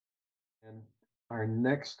Our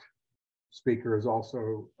next speaker is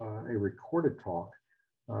also a recorded talk.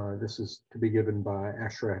 This is to be given by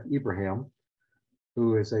Ashraf Ibrahim,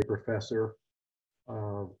 who is a professor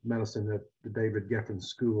of medicine at the David Geffen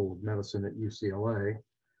School of Medicine at UCLA.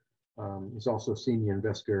 He's also senior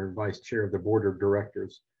investigator and vice chair of the board of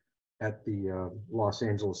directors at the Los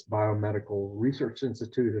Angeles Biomedical Research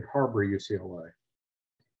Institute at Harbor, UCLA.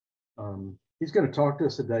 He's going to talk to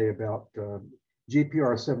us today about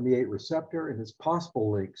Gpr78 receptor and its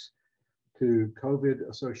possible links to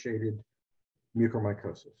COVID-associated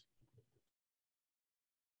mucormycosis.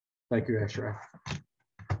 Thank you, Ashraf.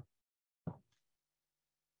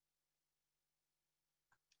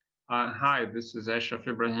 Hi, this is Ashraf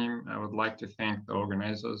Ibrahim. I would like to thank the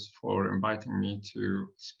organizers for inviting me to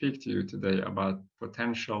speak to you today about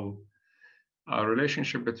potential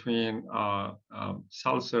relationship between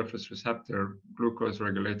cell surface receptor,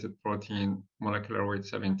 glucose-regulated protein, molecular weight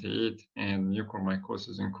 78, and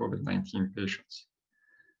mucormycosis in COVID-19 patients.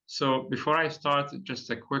 So before I start, just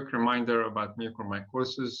a quick reminder about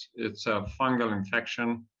mucormycosis. It's a fungal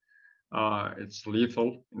infection. It's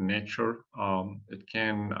lethal in nature. It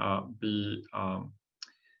can be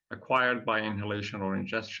acquired by inhalation or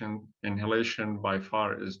ingestion. Inhalation by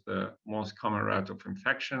far is the most common route of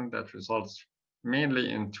infection that results mainly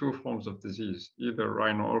in two forms of disease, either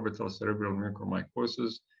rhino-orbital cerebral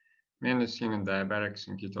mucormycosis, mainly seen in diabetics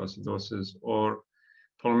and ketoacidosis, or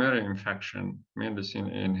pulmonary infection, mainly seen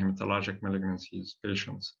in hematologic malignancies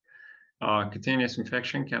patients. Cutaneous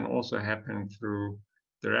infection can also happen through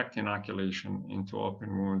direct inoculation into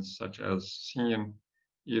open wounds, such as seen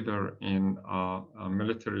either in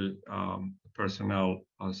military personnel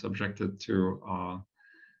subjected to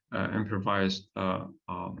improvised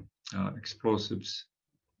explosives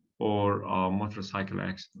or motorcycle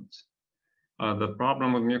accidents. The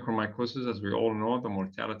problem with mucormycosis, as we all know, the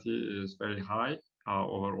mortality is very high.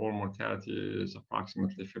 Overall mortality is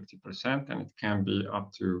approximately 50%, and it can be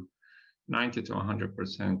up to 90 to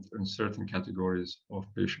 100% in certain categories of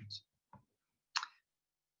patients.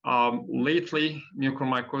 Lately,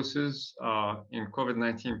 mucormycosis in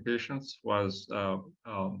COVID-19 patients was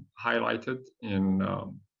highlighted in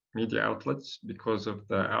media outlets because of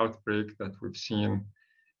the outbreak that we've seen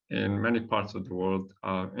in many parts of the world,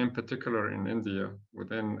 in particular in India,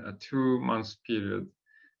 within a 2-month period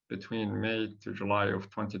between May to July of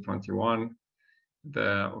 2021.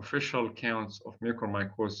 The official counts of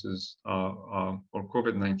mucormycosis or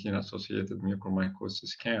COVID-19 associated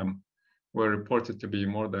mucormycosis CAM were reported to be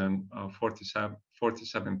more than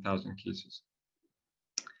 47,000 cases.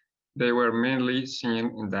 They were mainly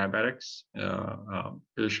seen in diabetics,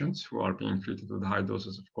 patients who are being treated with high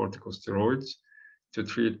doses of corticosteroids to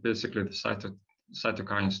treat basically the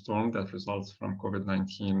cytokine storm that results from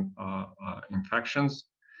COVID-19 infections.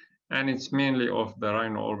 And it's mainly of the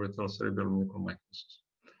rhino-orbital cerebral mucormycosis.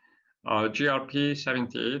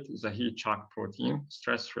 GRP78 is a heat shock protein,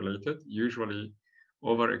 stress-related, usually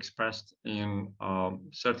overexpressed in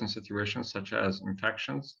certain situations such as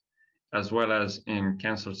infections, as well as in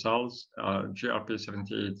cancer cells.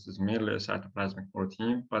 GRP78 is mainly a cytoplasmic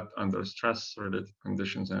protein, but under stress-related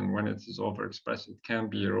conditions, and when it is overexpressed, it can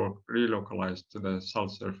be relocalized to the cell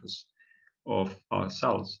surface of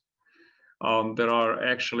cells. There are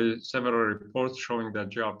actually several reports showing that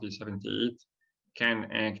GRP78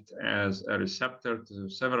 can act as a receptor to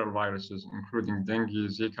several viruses, including dengue,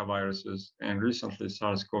 Zika viruses, and recently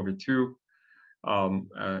SARS-CoV-2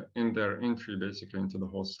 in their entry basically into the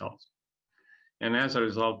host cells. And as a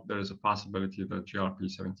result, there is a possibility that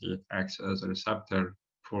GRP78 acts as a receptor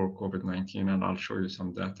for COVID-19, and I'll show you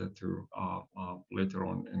some data to later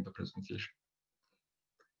on in the presentation.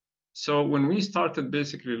 So when we started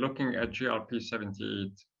basically looking at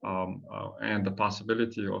GRP78 and the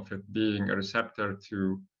possibility of it being a receptor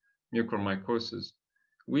to mucormycosis,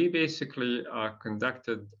 we basically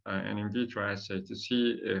conducted an in vitro assay to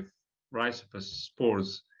see if rhizopus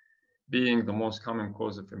spores, being the most common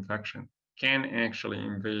cause of infection, can actually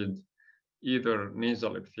invade either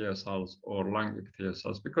nasal epithelial cells or lung epithelial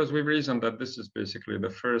cells, because we've reasoned that this is basically the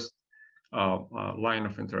first line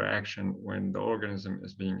of interaction when the organism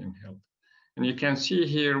is being inhaled. And you can see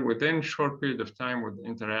here within a short period of time with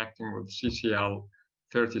interacting with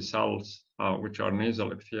CCL30 cells, which are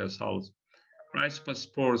nasal epithelial cells, rhizopus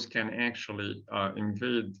spores can actually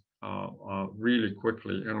invade really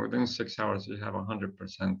quickly. And within 6 hours, you have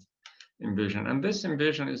 100% invasion. And this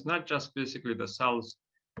invasion is not just basically the cells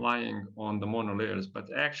lying on the monolayers, but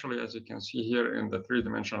actually, as you can see here in the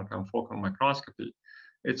 3-dimensional confocal microscopy,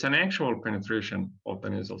 it's an actual penetration of the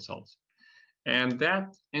nasal cells. And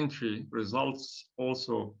that entry results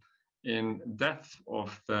also in death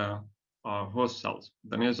of the host cells,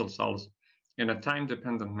 the nasal cells, in a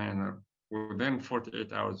time-dependent manner. Within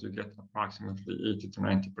 48 hours, you get approximately 80 to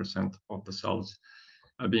 90% of the cells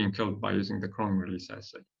being killed by using the chromium release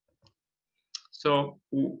assay. So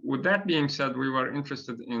with that being said, we were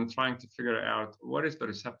interested in trying to figure out what is the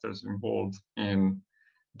receptors involved in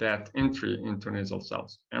that entry into nasal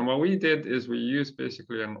cells. And what we did is we used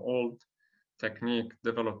basically an old technique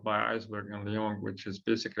developed by Eisberg and Leong, which is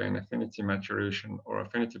basically an affinity maturation or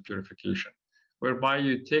affinity purification, whereby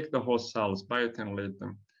you take the host cells, biotinylate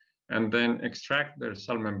them, and then extract their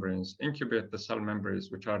cell membranes, incubate the cell membranes,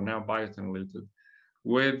 which are now biotinylated,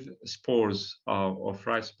 with spores of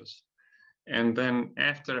Rhizospus. And then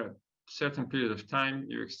after a certain period of time,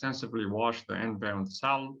 you extensively wash the end-bound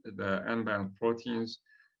cell, the end-bound proteins,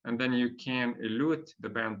 and then you can elute the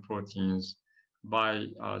bound proteins by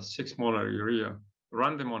 6 molar urea,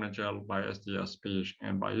 run them on a gel by SDS page,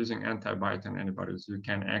 and by using antibiotic antibodies, you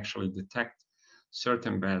can actually detect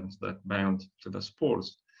certain bands that bound to the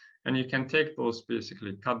spores. And you can take those,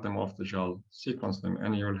 basically cut them off the gel, sequence them,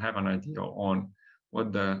 and you'll have an idea on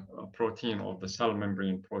what the protein of the cell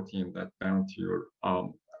membrane protein that bound to your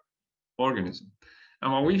organism.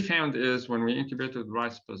 And what we found is when we incubated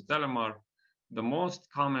Rhizospus delamar, the most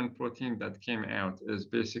common protein that came out is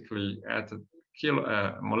basically at a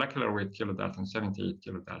molecular weight kilodalton, 78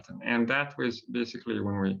 kilodalton. And that was basically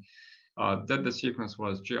when we did the sequence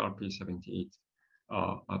was Gpr78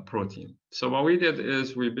 protein. So what we did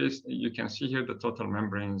is you can see here the total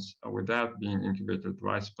membranes without being incubated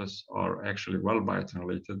Rhizospus are actually well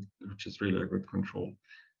biotinylated, which is really a good control.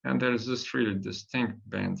 And there is this really distinct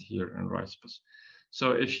band here in Rhizospus.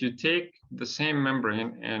 So if you take the same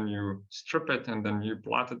membrane and you strip it and then you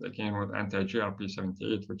blot it again with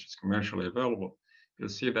anti-Gpr78, which is commercially available, you'll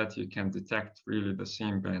see that you can detect really the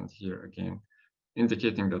same band here again,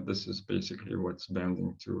 indicating that this is basically what's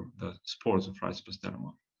bounding to the spores of Rhizospus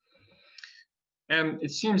delamar. And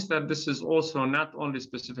it seems that this is also not only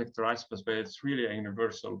specific to Rhizospus, but it's really a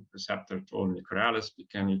universal receptor to all Mucorales,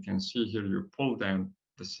 because you can see here you pull down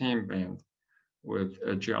the same band with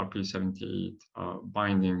a Gpr78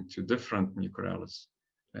 binding to different Mucorales,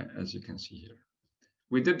 as you can see here.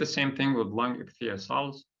 We did the same thing with lung epithelial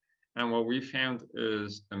cells, and what we found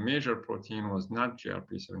is the major protein was not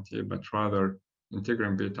Gpr78, but rather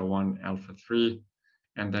integrin beta-1 alpha-3.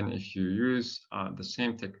 And then if you use the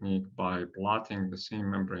same technique by blotting the same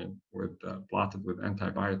membrane blotted with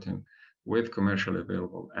antibiotin with commercially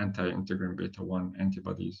available anti-integrin beta-1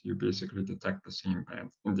 antibodies, you basically detect the same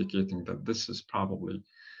band, indicating that this is probably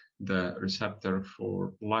the receptor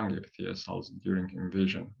for lung epithelial cells during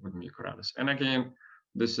invasion with Mucorales. And again,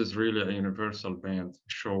 this is really a universal band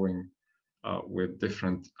showing with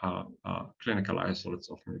different clinical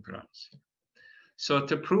isolates of Mucorales. So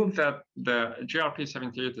to prove that the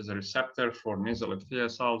Gpr78 is a receptor for nasal epithelial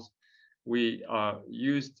cells, we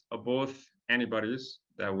used both antibodies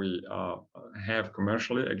that we have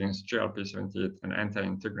commercially against Gpr78 and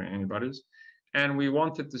anti-integrin antibodies. And we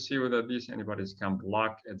wanted to see whether these antibodies can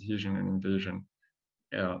block adhesion and invasion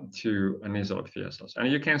to nasal epithelial cells.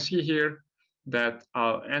 And you can see here that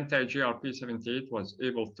anti-Gpr78 was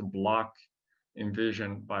able to block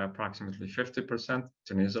invasion by approximately 50%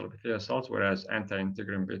 to nasal epithelial cells, whereas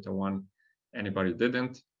anti-integrin beta-1 antibody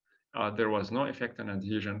didn't. There was no effect on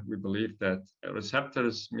adhesion. We believe that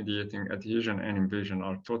receptors mediating adhesion and invasion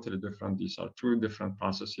are totally different. These are two different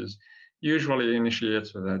processes. Usually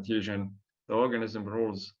initiates with adhesion. The organism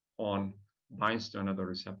rolls on, binds to another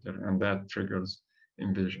receptor, and that triggers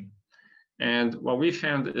invasion. And what we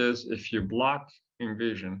found is if you block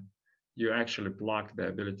invasion, you actually block the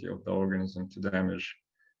ability of the organism to damage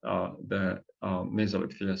the nasal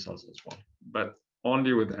epithelial cells as well, but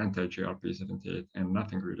only with anti-Gpr78, and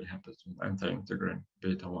nothing really happens with anti-integrin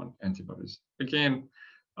beta-1 antibodies. Again,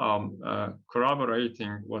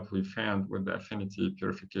 corroborating what we found with the affinity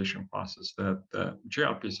purification process, that the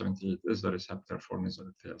Gpr78 is the receptor for nasal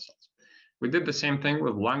epithelial cells. We did the same thing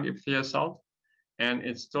with lung epithelial cells, and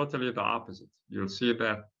it's totally the opposite. You'll see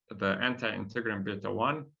that the anti-integrin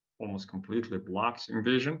beta-1 almost completely blocks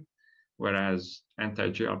invasion, whereas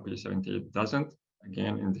anti-Gpr78 doesn't,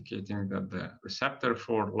 again indicating that the receptor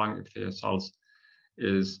for lung epithelial cells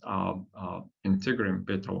is integrin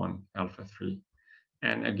beta-1 alpha-3.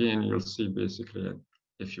 And again, you'll see basically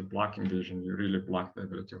if you block invasion, you really block the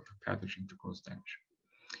ability of the pathogen to cause damage.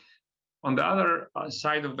 On the other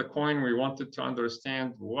side of the coin, we wanted to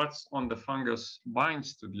understand what's on the fungus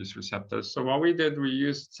binds to these receptors. So what we did, we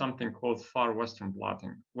used something called far western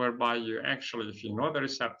blotting, whereby you actually, if you know the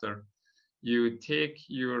receptor, you take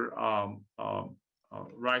your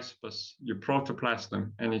rice, you protoplasm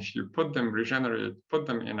them, and if you put them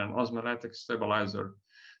in an osmolytic stabilizer,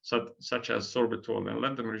 such as sorbitol, and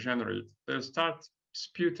let them regenerate, they'll start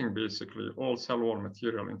sputing basically all cell wall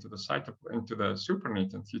material into the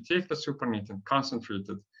supernatant. You take the supernatant, concentrate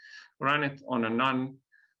it, run it on a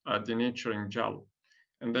non-denaturing gel,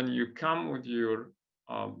 and then you come with your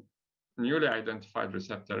newly identified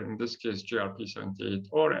receptor, in this case Gpr78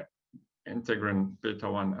 or integrin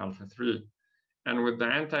beta-1 alpha-3. And with the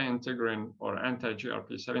anti-integrin or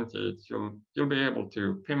anti-Gpr78, you'll be able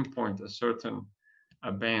to pinpoint a certain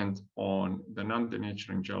band on the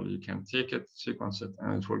non-denaturing gel. You can take it, sequence it,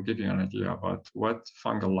 and it will give you an idea about what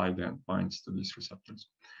fungal ligand binds to these receptors.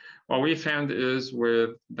 What we found is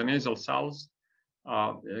with the nasal cells,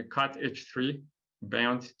 COT-H3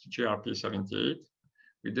 bound to Gpr78.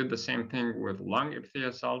 We did the same thing with lung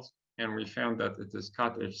epithelial cells, and we found that it is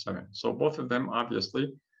COT-H7. So both of them,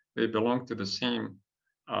 obviously, they belong to the same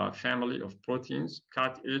family of proteins.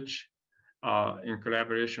 COT-H, in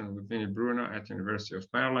collaboration with Vinnie Bruno at University of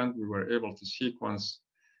Maryland, we were able to sequence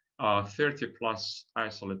 30 plus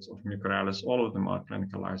isolates of Mucormycosis. All of them are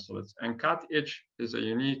clinical isolates. And COT-H is a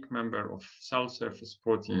unique member of cell surface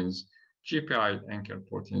proteins, GPI anchor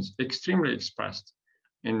proteins, extremely expressed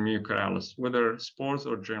in Mucormycosis, whether spores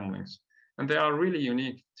or germlings. And they are really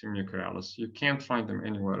unique to Mucormycosis. You can't find them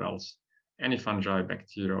anywhere else, any fungi,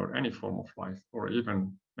 bacteria, or any form of life, or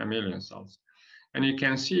even mammalian cells. And you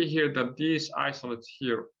can see here that these isolates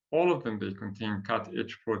here, all of them, they contain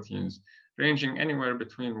COT-H proteins, ranging anywhere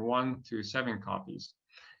between 1 to 7 copies.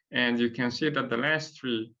 And you can see that the last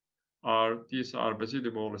three these are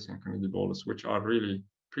Basidibolus and Conidibolus, which are really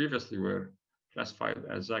previously were classified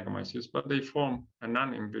as zygomyces, but they form a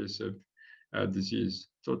non-invasive disease,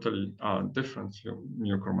 totally different from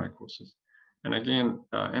mucormycosis. And again,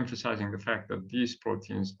 emphasizing the fact that these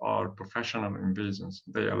proteins are professional invasions.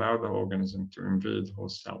 They allow the organism to invade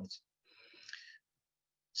host cells.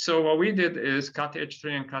 So what we did is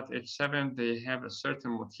COT-H3 and COT-H7, they have a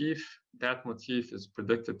certain motif. That motif is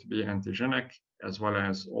predicted to be antigenic, as well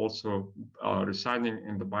as also residing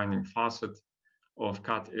in the binding facet of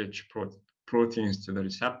COT-H proteins to the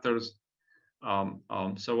receptors.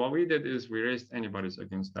 So what we did is we raised antibodies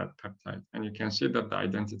against that peptide, and you can see that the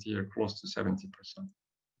identity here close to 70%.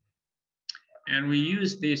 And we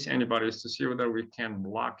use these antibodies to see whether we can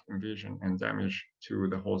block invasion and damage to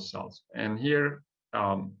the host cells. And here,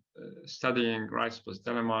 studying rice plus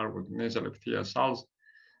delamar with nasal epithelial cells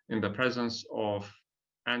in the presence of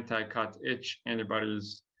anti-COT-H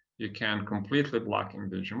antibodies, you can completely block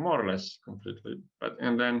invasion, more or less completely.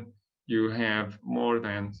 And then you have more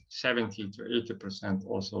than 70 to 80%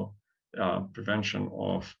 also prevention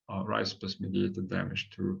of rice plus mediated damage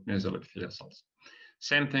to nasal epithelial cells.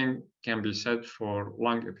 Same thing can be said for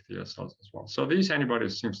lung epithelial cells as well. So these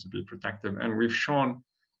antibodies seems to be protective, and we've shown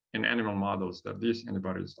in animal models that these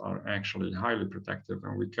antibodies are actually highly protective,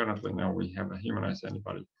 and we currently now we have a humanized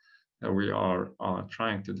antibody that we are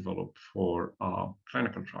trying to develop for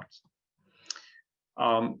clinical trials.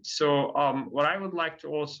 What I would like to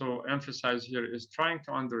also emphasize here is trying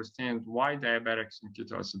to understand why diabetics in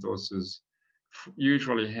ketoacidosis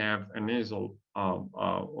usually have a nasal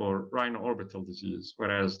or rhino-orbital disease,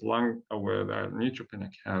 whereas lung where the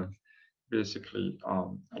neutropenic have basically a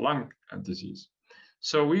lung disease.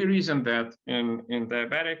 So we reason that in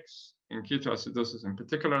diabetics, in ketoacidosis in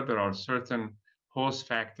particular, there are certain host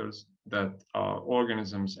factors that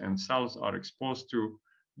organisms and cells are exposed to.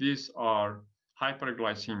 These are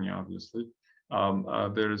hyperglycemia, obviously.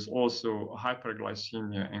 There is also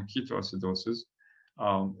hyperglycemia and ketoacidosis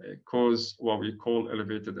cause what we call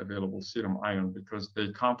elevated available serum iron, because they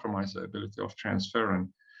compromise the ability of transferrin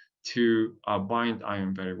to bind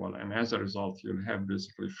iron very well. And as a result, you'll have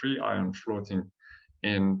basically free iron floating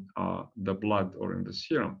in the blood or in the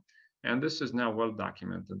serum. And this is now well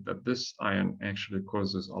documented that this iron actually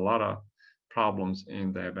causes a lot of problems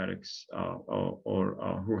in diabetics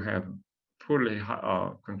or who have poorly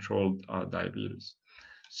controlled diabetes.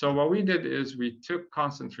 So what we did is we took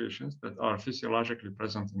concentrations that are physiologically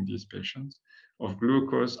present in these patients of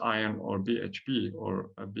glucose, iron, or BHB, or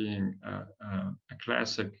being a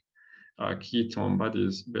classic ketone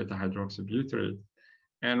bodies, beta hydroxybutyrate.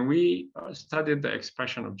 And we studied the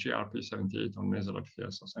expression of Gpr78 on nasal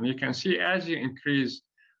epithelial cells. And you can see as you increase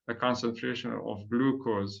the concentration of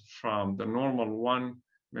glucose from the normal 1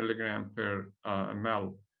 milligram per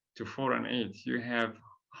ml to 4 and 8, you have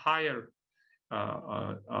higher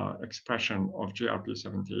expression of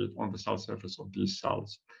Gpr78 on the cell surface of these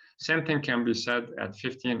cells. Same thing can be said at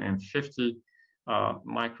 15 and 50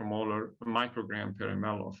 microgram per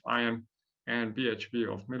ml of iron. and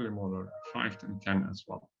BHB of millimolar 5 to 10 as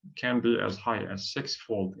well. It can be as high as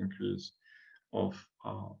 6-fold increase of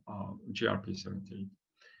Gpr78.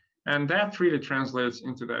 And that really translates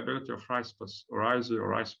into the ability of Rice-Bus or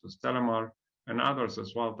Rice-Bus Telemar and others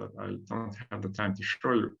as well that I don't have the time to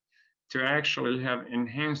show you, to actually have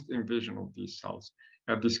enhanced invasion of these cells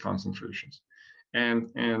at these concentrations and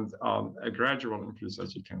a gradual increase,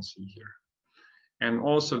 as you can see here. And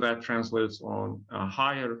also that translates on a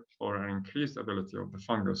higher or an increased ability of the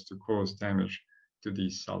fungus to cause damage to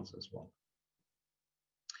these cells as well.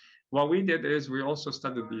 What we did is we also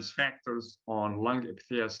studied these factors on lung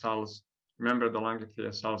epithelial cells. Remember, the lung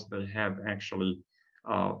epithelial cells, they have actually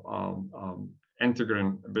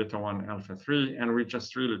integrin beta-1 alpha-3, and we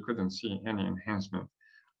just really couldn't see any enhancement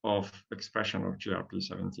of expression of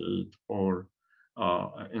Gpr78 or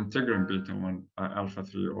integrin beta-1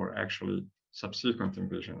 alpha-3, or actually subsequent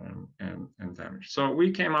invasion and damage. So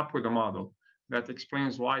we came up with a model that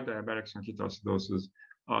explains why diabetics and ketoacidosis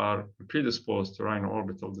are predisposed to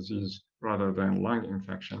rhino-orbital disease rather than lung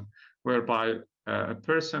infection, whereby a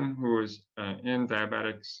person who is in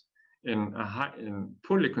diabetics, in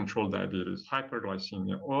poorly controlled diabetes,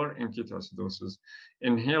 hyperglycemia, or in ketoacidosis,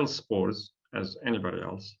 inhales spores as anybody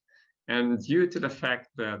else. And due to the fact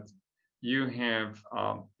that you have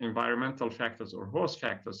environmental factors or host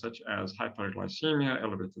factors such as hyperglycemia,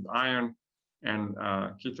 elevated iron, and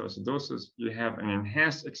ketoacidosis, you have an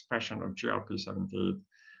enhanced expression of Gpr78.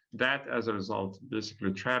 That, as a result,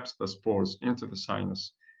 basically traps the spores into the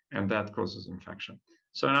sinus, and that causes infection.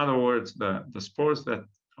 So in other words, the spores that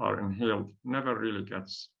are inhaled never really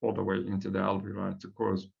gets all the way into the alveoli to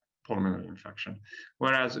cause pulmonary infection.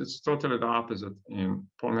 Whereas it's totally the opposite in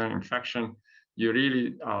pulmonary infection. You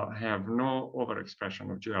really have no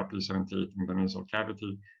overexpression of Gpr78 in the nasal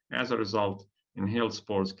cavity. As a result, inhaled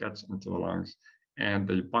spores gets into the lungs, and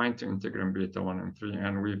they bind to integrin beta-1 and 3.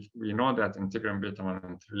 And we know that integrin beta-1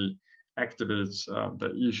 and 3 activates the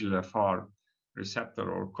EGFR receptor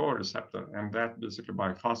or co-receptor, and that basically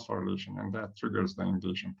by phosphorylation, and that triggers the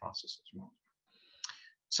invasion process as well.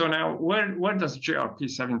 So now, where does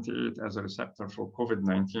Gpr78 as a receptor for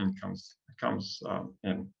COVID-19 comes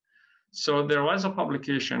in? So there was a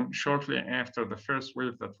publication shortly after the first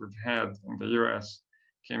wave that we've had in the US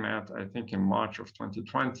came out, I think in March of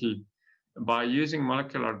 2020. By using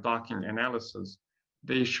molecular docking analysis,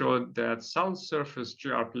 they showed that cell surface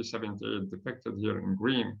Gpr78, depicted here in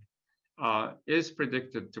green, is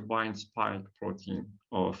predicted to bind spike protein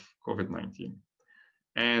of COVID-19.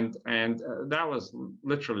 And that was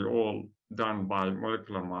literally all done by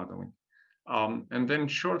molecular modeling. And then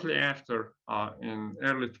shortly after, in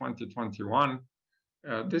early 2021,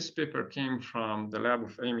 this paper came from the lab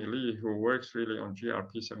of Amy Lee, who works really on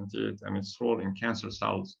Gpr78 and its role in cancer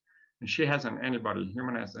cells. And she has an antibody,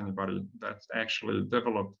 humanized antibody, that's actually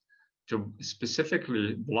developed to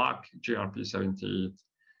specifically block Gpr78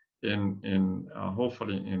 in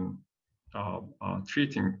hopefully in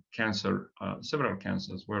treating cancer, several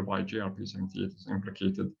cancers, whereby Gpr78 is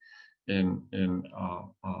implicated in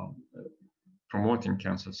promoting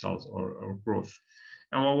cancer cells or growth.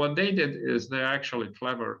 And what they did is they're actually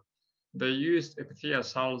clever. They used epithelial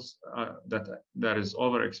cells that is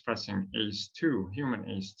overexpressing ACE2, human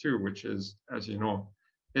ACE2, which is, as you know,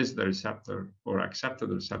 is the receptor or accepted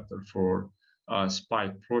receptor for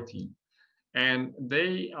spike protein. And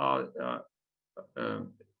they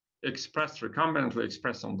recombinantly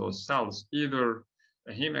expressed on those cells either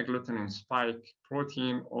a hemagglutinin spike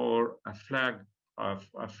protein or a flag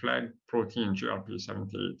protein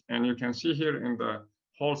Gpr78. And you can see here in the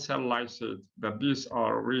whole cell lysate that these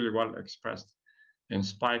are really well expressed in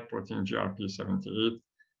spike protein Gpr78.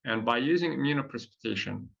 And by using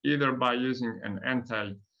immunoprecipitation, either by using an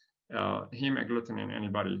anti-hemagglutinin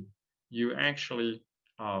antibody, you actually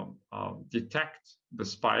detect the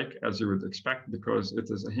spike, as you would expect, because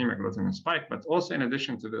it is a hemagglutinin spike. But also in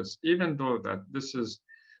addition to this, even though that this is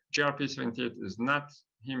Gpr78 is not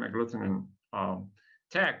hemagglutinin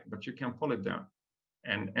tagged, but you can pull it down.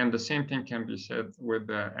 And the same thing can be said with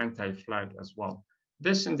the anti-flag as well.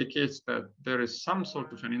 This indicates that there is some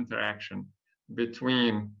sort of an interaction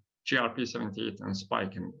between Gpr78 and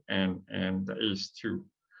spike and the ACE2.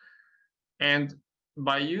 And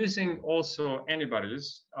by using also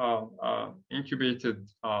antibodies incubated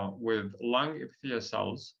with lung epithelial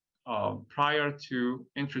cells prior to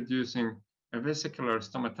introducing a vesicular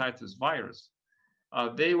stomatitis virus,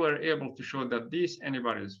 they were able to show that these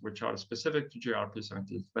antibodies, which are specific to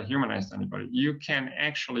Gpr78, the humanized antibody, you can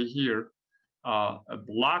actually here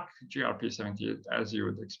block Gpr78, as you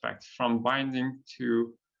would expect, from binding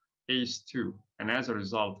to ACE2. And as a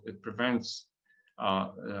result, it prevents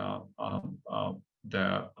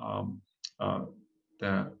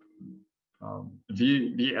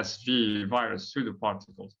VSV virus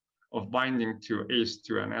pseudoparticles of binding to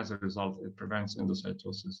ACE2, and as a result, it prevents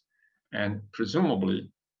endocytosis. And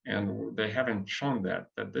presumably, and they haven't shown that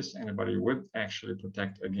this antibody would actually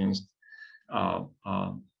protect against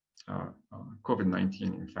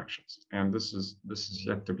COVID-19 infections, and this is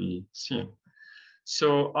yet to be seen.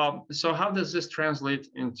 So, so how does this translate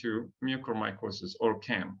into mucormycosis, or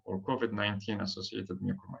CAM, or COVID-19 associated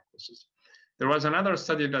mucormycosis? There was another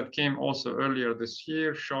study that came also earlier this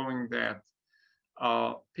year showing that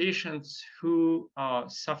patients who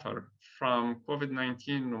suffer from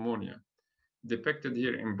COVID-19 pneumonia, depicted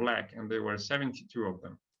here in black, and there were 72 of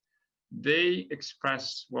them, they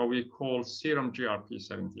express what we call serum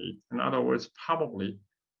Gpr78. In other words, probably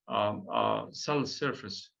cell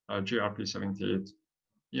surface Gpr78,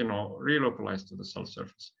 relocalized to the cell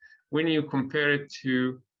surface. When you compare it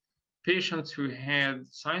to patients who had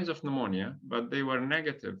signs of pneumonia, but they were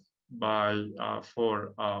negative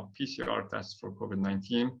for PCR tests for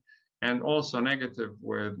COVID-19, and also negative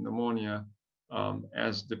with pneumonia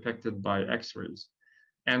as depicted by X-rays,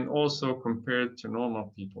 and also compared to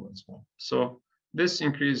normal people as well. So this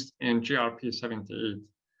increase in Gpr78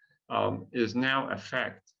 is now a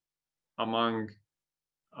fact among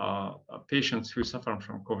patients who suffer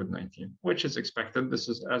from COVID-19, which is expected. This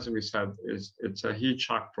is, as we said, it's a heat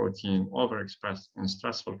shock protein overexpressed in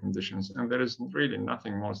stressful conditions, and there is really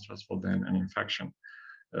nothing more stressful than an infection,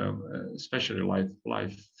 especially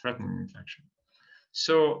life-threatening infection.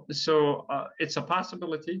 So it's a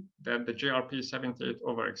possibility that the Gpr78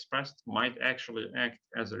 overexpressed might actually act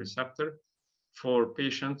as a receptor for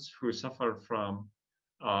patients who suffer from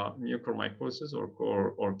mucormycosis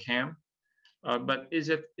or CAM. But is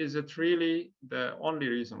it really the only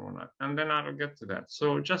reason or not? And then I'll get to that.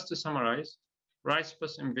 So just to summarize,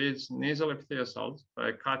 Ricepus invades nasal epithelial cells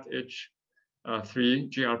by COTH3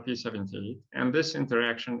 Gpr78, and this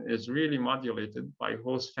interaction is really modulated by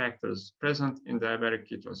host factors present in diabetic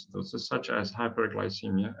ketoacidosis, such as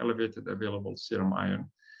hyperglycemia, elevated available serum iron,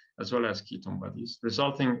 as well as ketone bodies,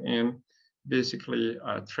 resulting in basically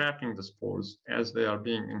trapping the spores as they are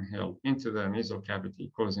being inhaled into the nasal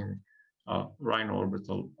cavity, causing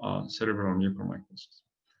rhinoorbital cerebral mucormycosis.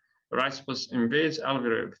 Ricepus invades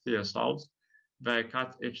alveolar epithelial cells via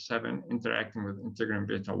COTH7 interacting with integrin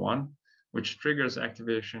beta 1, which triggers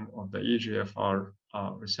activation of the EGFR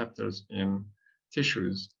receptors in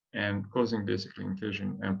tissues and causing basically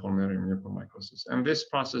invasion and pulmonary mucormycosis. And this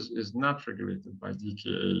process is not regulated by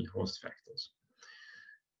DKA host factors.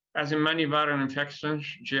 As in many viral infections,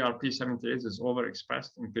 Gpr78 is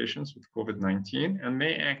overexpressed in patients with COVID-19 and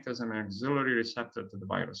may act as an auxiliary receptor to the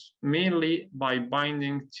virus, mainly by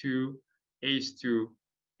binding to ACE2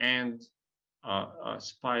 and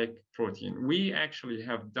spike protein. We actually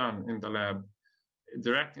have done in the lab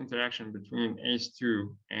direct interaction between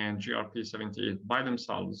ACE2 and Gpr78 by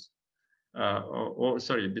themselves,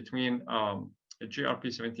 between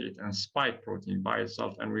Gpr78 and spike protein by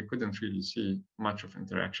itself, and we couldn't really see much of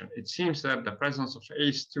interaction. It seems that the presence of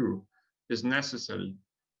ACE2 is necessary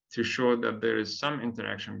to show that there is some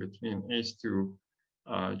interaction between ACE2,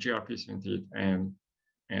 Gpr78,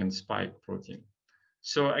 and spike protein.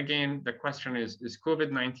 So again, the question is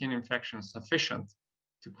COVID-19 infection sufficient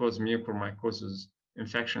to cause mucormycosis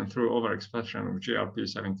infection through overexpression of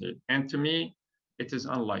Gpr78? And to me, it is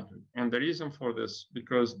unlikely. And the reason for this,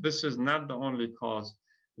 because this is not the only cause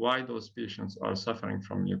why those patients are suffering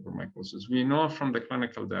from mucormycosis. We know from the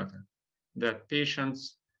clinical data that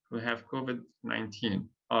patients who have COVID-19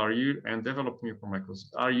 and develop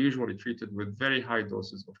mucormycosis are usually treated with very high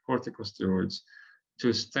doses of corticosteroids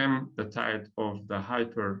to stem the tide of the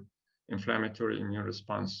hyper-inflammatory immune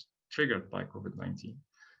response triggered by COVID-19.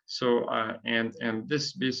 So, and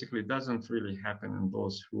this basically doesn't really happen in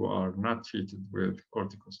those who are not treated with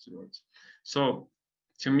corticosteroids. So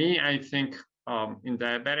to me, I think in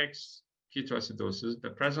diabetics ketoacidosis, the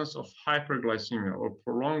presence of hyperglycemia or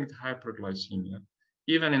prolonged hyperglycemia,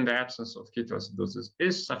 even in the absence of ketoacidosis,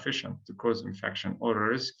 is sufficient to cause infection or a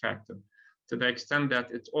risk factor to the extent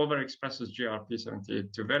that it overexpresses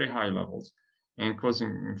Gpr78 to very high levels and causing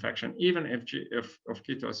infection, even if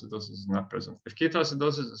ketoacidosis is not present. If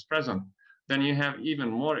ketoacidosis is present, then you have even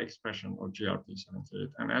more expression of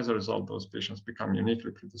Gpr78, and as a result, those patients become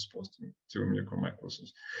uniquely predisposed to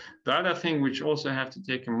mucormycosis. The other thing which also have to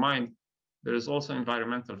take in mind, there is also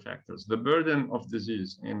environmental factors. The burden of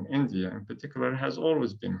disease in India in particular has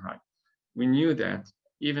always been high. We knew that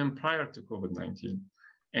even prior to COVID-19.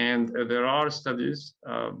 And there are studies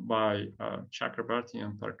by Chakrabarti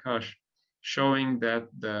and Prakash showing that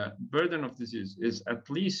the burden of disease is at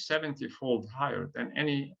least 70-fold higher than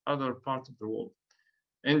any other part of the world.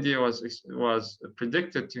 India was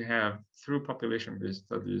predicted to have, through population-based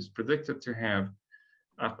studies, predicted to have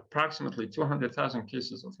approximately 200,000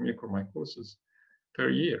 cases of mucormycosis per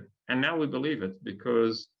year. And now we believe it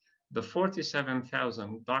because the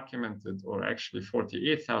 47,000 documented, or actually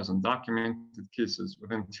 48,000 documented cases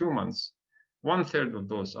within 2 months, 1/3 of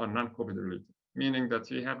those are non-COVID related, meaning that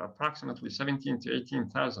we have approximately 17,000 to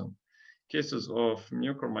 18,000 cases of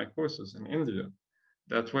mucormycosis in India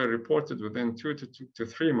that were reported within 2 to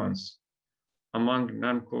 3 months among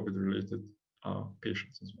non-COVID related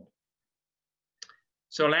patients as well.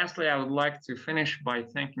 So lastly, I would like to finish by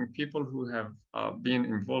thanking people who have been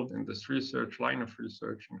involved in this line of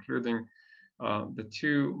research, including the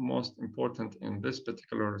two most important in this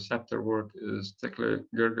particular receptor work is Tekle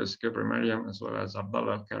Gerges Gebre-Mariam, as well as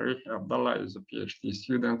Abdallah Al-Karihi. Abdallah is a PhD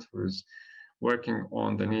student who is working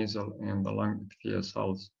on the nasal and the lung epithelial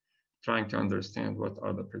cells, trying to understand what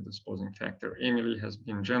are the predisposing factors. Emily has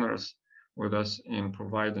been generous with us in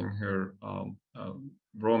providing her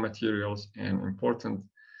raw materials and important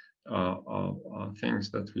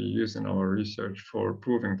things that we use in our research for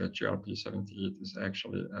proving that Gpr78 is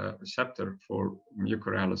actually a receptor for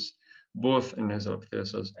mucorales, both in nasal epithelial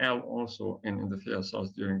cells and also in endothelial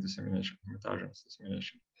cells during dissemination, hematogenous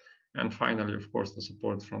dissemination. And finally, of course, the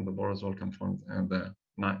support from the Boris Wellcome Fund and the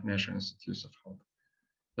National Institutes of Health.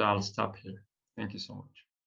 So I'll stop here. Thank you so much.